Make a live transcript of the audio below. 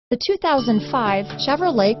The 2005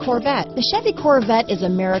 Chevrolet Corvette. The Chevy Corvette is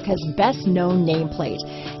America's best-known nameplate.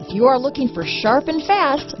 If you are looking for sharp and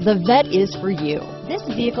fast, the Vette is for you. This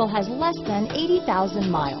vehicle has less than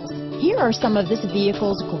 80,000 miles. Here are some of this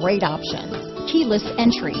vehicle's great options: keyless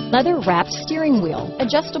entry, leather-wrapped steering wheel,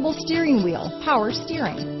 adjustable steering wheel, power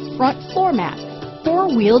steering, front floor mat,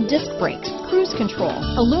 four-wheel disc brakes, cruise control,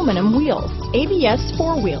 aluminum wheels, ABS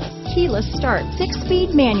four-wheel, keyless start,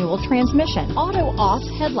 6-speed manual transmission, auto-off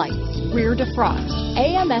headlights, rear defrost,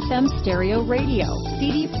 AM/FM stereo radio,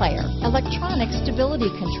 CD player, electronic stability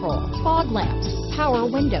control, fog lamps, power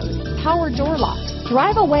windows, power door locks.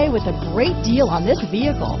 Drive away with a great deal on this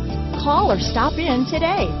vehicle. Call or stop in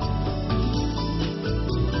today.